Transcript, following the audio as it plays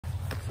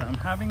So I'm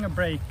having a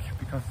break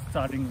because it's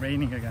starting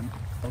raining again.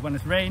 But when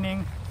it's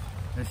raining,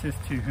 it's just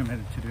too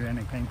humid to do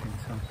any painting.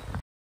 So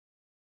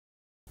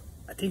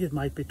I think it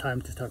might be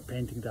time to start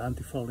painting the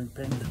anti-fouling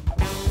paint.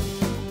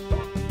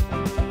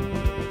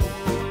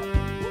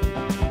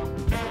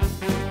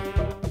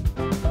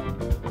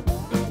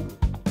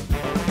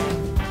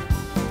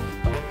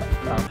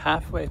 I'm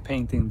halfway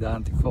painting the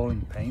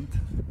anti-fouling paint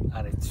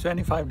and it's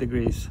 25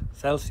 degrees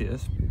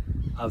Celsius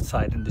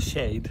outside in the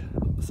shade,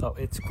 so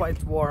it's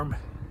quite warm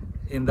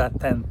in that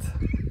tent.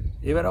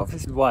 Even if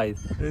it's white,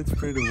 it's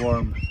pretty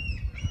warm,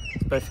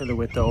 especially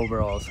with the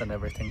overalls and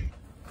everything.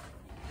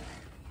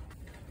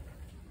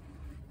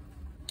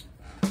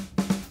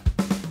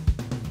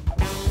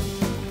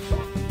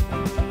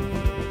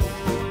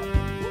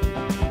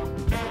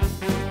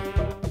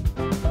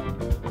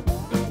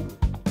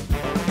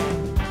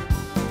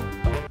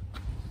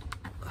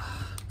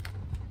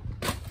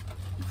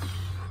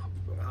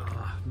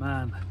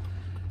 Man,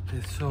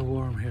 it's so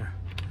warm here.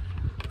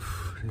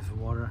 This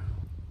water.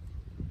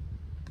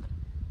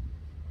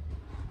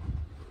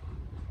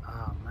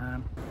 Oh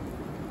man.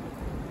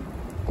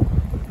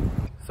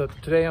 So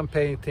today I'm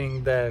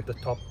painting the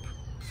top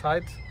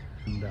sides.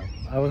 And,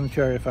 I wasn't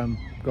sure if I'm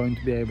going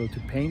to be able to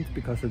paint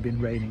because it's been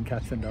raining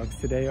cats and dogs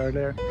today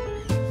earlier.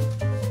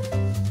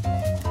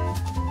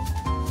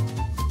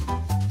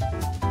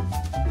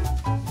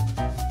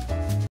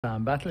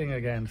 I'm battling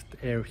against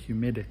air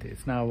humidity.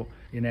 It's now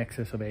in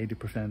excess of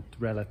 80%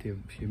 relative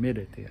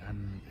humidity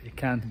and it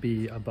can't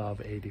be above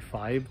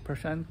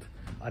 85%,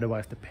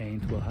 otherwise the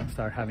paint will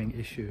start having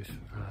issues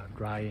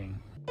drying.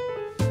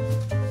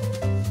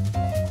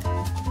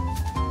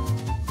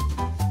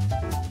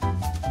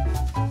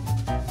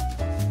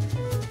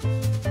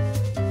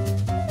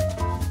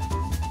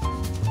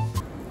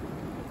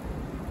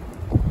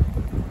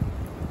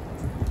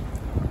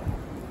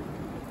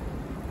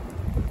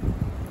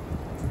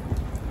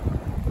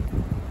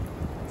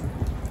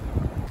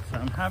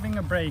 Having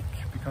a break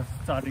because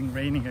it's starting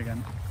raining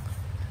again,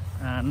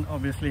 and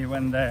obviously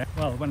when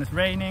it's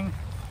raining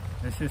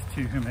it's just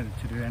too humid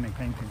to do any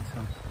painting.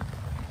 So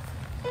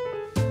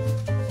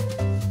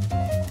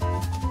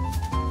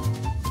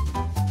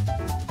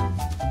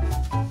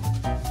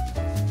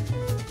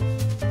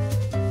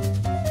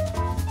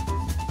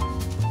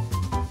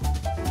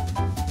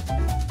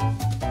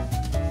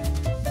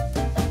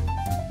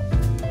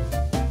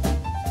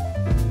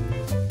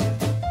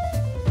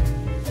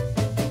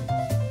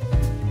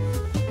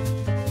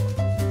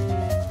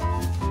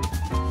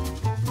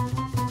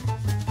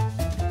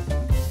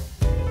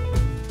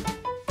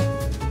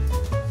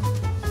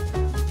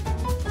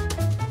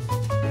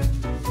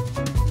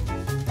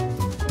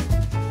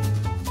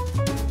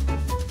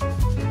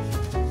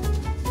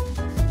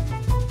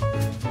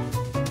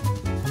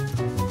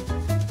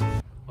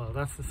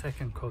that's the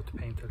second coat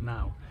painted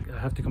now. I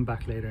have to come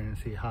back later and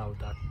see how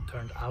that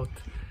turned out,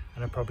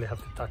 and I probably have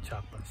to touch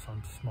up on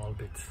some small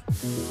bits.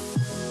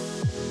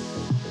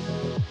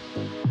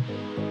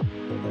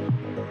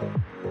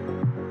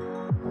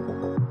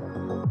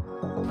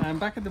 I'm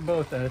back at the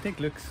boat that I think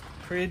looks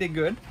pretty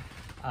good.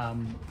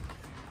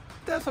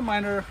 There's some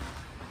minor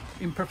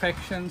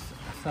imperfections,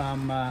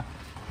 some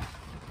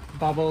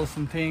bubbles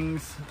and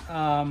things.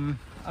 I'm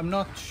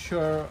not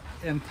sure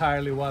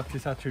entirely what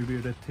is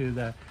attributed to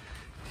the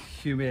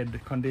humid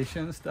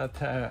conditions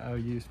that I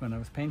used when I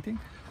was painting,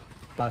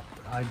 but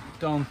I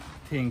don't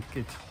think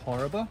it's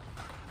horrible.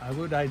 I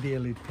would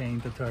ideally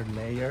paint a third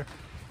layer,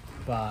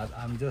 but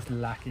I'm just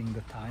lacking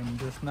the time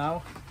just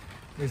now.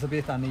 It's a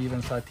bit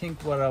uneven, so I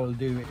think what I will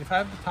do, if I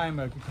have the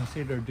time, I could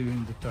consider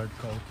doing the third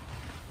coat.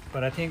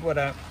 But I think what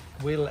I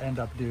will end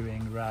up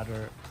doing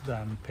rather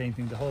than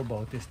painting the whole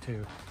boat is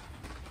to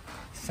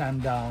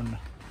sand down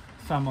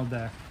some of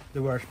the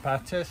worst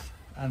patches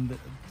and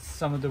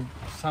some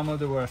of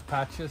the worst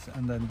patches,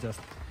 and then just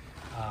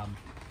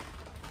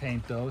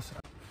paint those.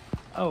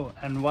 Oh,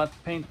 and what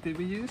paint did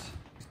we use?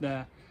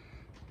 The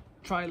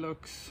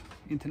Trilux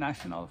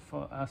International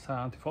as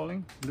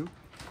anti-fouling blue.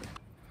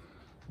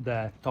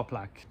 The top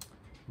lack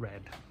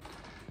red.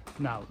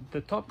 Now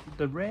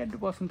the red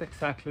wasn't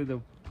exactly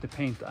the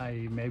paint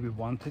I maybe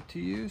wanted to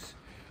use,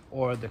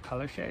 or the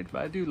color shade,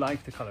 but I do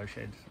like the color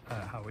shade,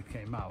 how it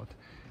came out.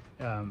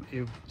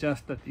 It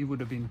just that it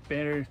would have been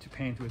better to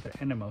paint with the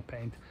enamel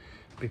paint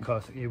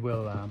because it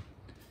will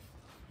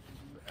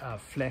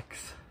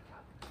flex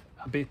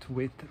a bit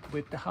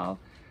with the hull.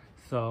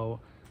 So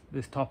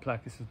this top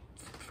lack is a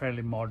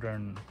fairly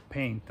modern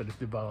paint that is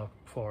developed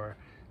for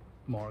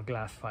more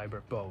glass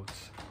fiber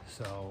boats,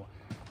 so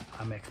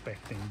I'm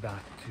expecting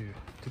that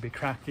to be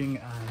cracking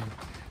and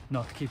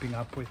not keeping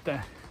up with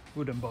the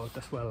wooden boat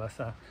as well as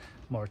a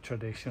more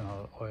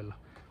traditional oil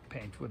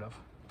paint would have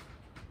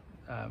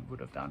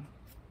done.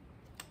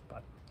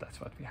 But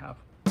that's what we have.